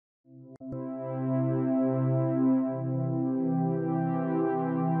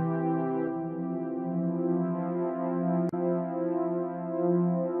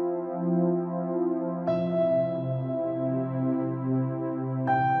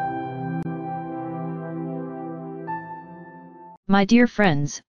My dear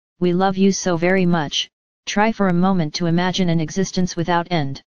friends, we love you so very much. Try for a moment to imagine an existence without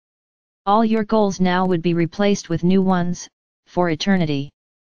end. All your goals now would be replaced with new ones, for eternity.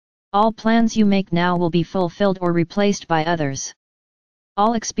 All plans you make now will be fulfilled or replaced by others.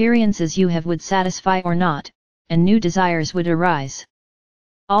 All experiences you have would satisfy or not, and new desires would arise.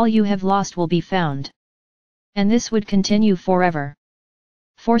 All you have lost will be found. And this would continue forever.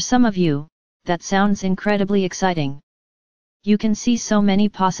 For some of you, that sounds incredibly exciting. You can see so many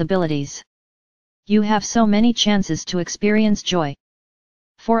possibilities. You have so many chances to experience joy.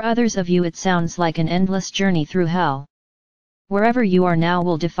 For others of you it sounds like an endless journey through hell. Wherever you are now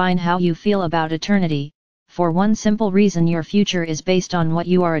will define how you feel about eternity, for one simple reason: your future is based on what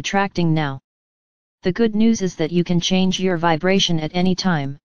you are attracting now. The good news is that you can change your vibration at any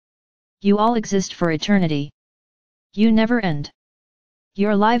time. You all exist for eternity. You never end.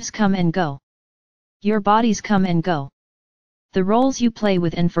 Your lives come and go. Your bodies come and go. The roles you play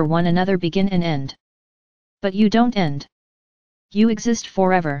with and for one another begin and end. But you don't end. You exist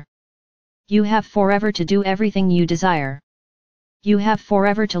forever. You have forever to do everything you desire. You have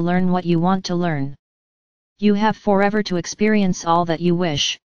forever to learn what you want to learn. You have forever to experience all that you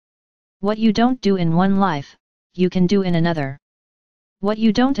wish. What you don't do in one life, you can do in another. What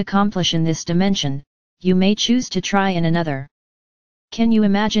you don't accomplish in this dimension, you may choose to try in another. Can you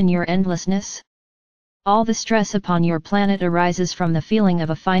imagine your endlessness? All the stress upon your planet arises from the feeling of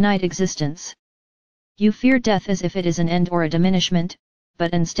a finite existence. You fear death as if it is an end or a diminishment,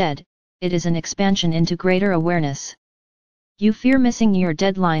 but instead, it is an expansion into greater awareness. You fear missing your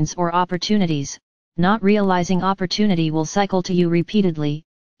deadlines or opportunities, not realizing opportunity will cycle to you repeatedly,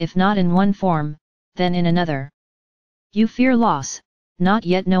 if not in one form, then in another. You fear loss, not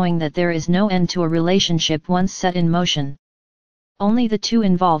yet knowing that there is no end to a relationship once set in motion. Only the two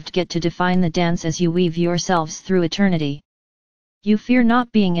involved get to define the dance as you weave yourselves through eternity. You fear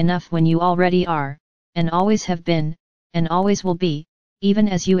not being enough when you already are, and always have been, and always will be, even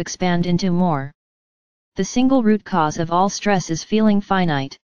as you expand into more. The single root cause of all stress is feeling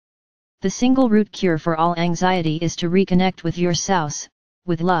finite. The single root cure for all anxiety is to reconnect with your source,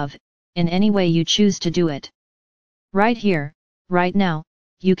 with love, in any way you choose to do it. Right here, right now,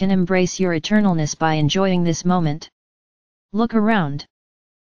 you can embrace your eternalness by enjoying this moment. Look around.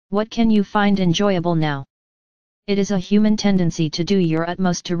 What can you find enjoyable now? It is a human tendency to do your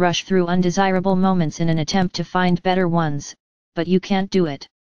utmost to rush through undesirable moments in an attempt to find better ones, but you can't do it.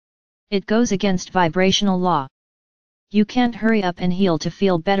 It goes against vibrational law. You can't hurry up and heal to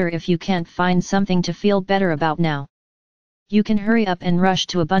feel better if you can't find something to feel better about now. You can hurry up and rush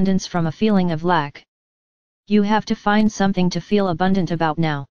to abundance from a feeling of lack. You have to find something to feel abundant about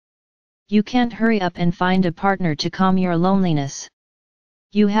now. You can't hurry up and find a partner to calm your loneliness.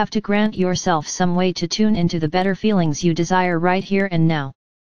 You have to grant yourself some way to tune into the better feelings you desire right here and now.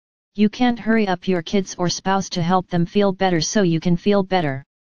 You can't hurry up your kids or spouse to help them feel better so you can feel better.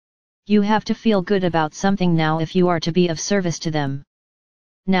 You have to feel good about something now if you are to be of service to them.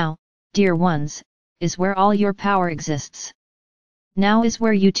 Now, dear ones, is where all your power exists. Now is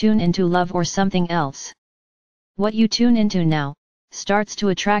where you tune into love or something else. What you tune into now, starts to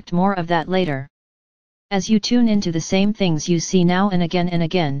attract more of that later. As you tune into the same things you see now and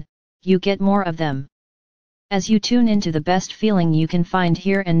again, you get more of them. As you tune into the best feeling you can find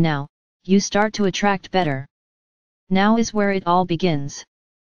here and now, you start to attract better. Now is where it all begins.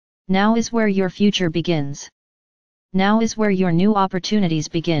 Now is where your future begins. Now is where your new opportunities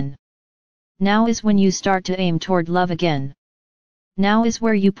begin. Now is when you start to aim toward love again. Now is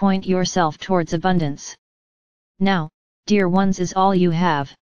where you point yourself towards abundance. Now, dear ones, is all you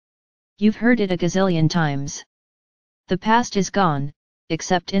have. You've heard it a gazillion times. The past is gone,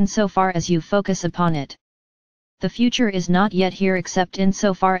 except insofar as you focus upon it. The future is not yet here except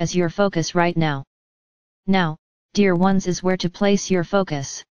insofar as your focus right now. Now, dear ones, is where to place your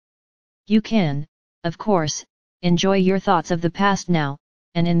focus. You can, of course, enjoy your thoughts of the past now,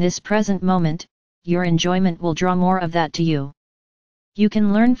 and in this present moment, your enjoyment will draw more of that to you. You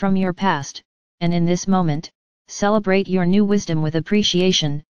can learn from your past, and in this moment, celebrate your new wisdom with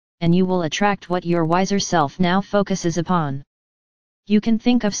appreciation, and you will attract what your wiser self now focuses upon. You can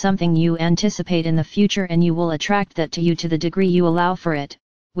think of something you anticipate in the future and you will attract that to you to the degree you allow for it,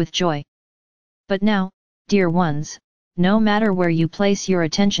 with joy. But now, dear ones, no matter where you place your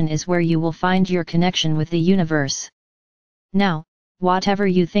attention is where you will find your connection with the universe. Now, whatever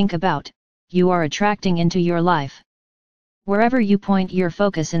you think about, you are attracting into your life. Wherever you point your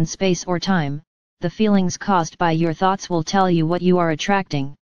focus in space or time, the feelings caused by your thoughts will tell you what you are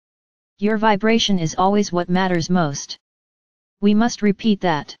attracting. Your vibration is always what matters most. We must repeat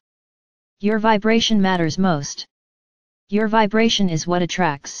that. Your vibration matters most. Your vibration is what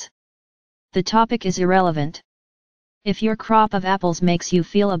attracts. The topic is irrelevant. If your crop of apples makes you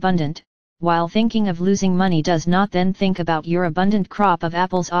feel abundant, while thinking of losing money does not, then think about your abundant crop of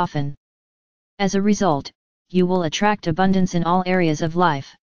apples often. As a result, you will attract abundance in all areas of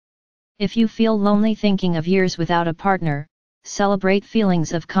life. If you feel lonely thinking of years without a partner, celebrate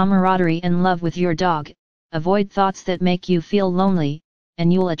feelings of camaraderie and love with your dog, avoid thoughts that make you feel lonely,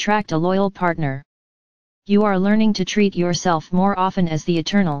 and you'll attract a loyal partner. You are learning to treat yourself more often as the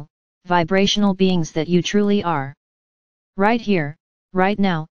eternal, vibrational beings that you truly are. Right here, right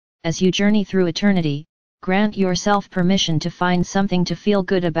now, as you journey through eternity, grant yourself permission to find something to feel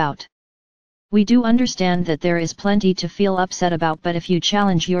good about. We do understand that there is plenty to feel upset about, but if you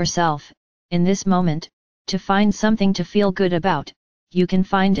challenge yourself, in this moment, to find something to feel good about, you can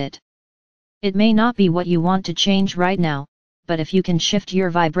find it. It may not be what you want to change right now, but if you can shift your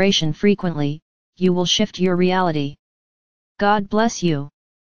vibration frequently, you will shift your reality. God bless you.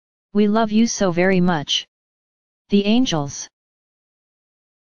 We love you so very much. The angels.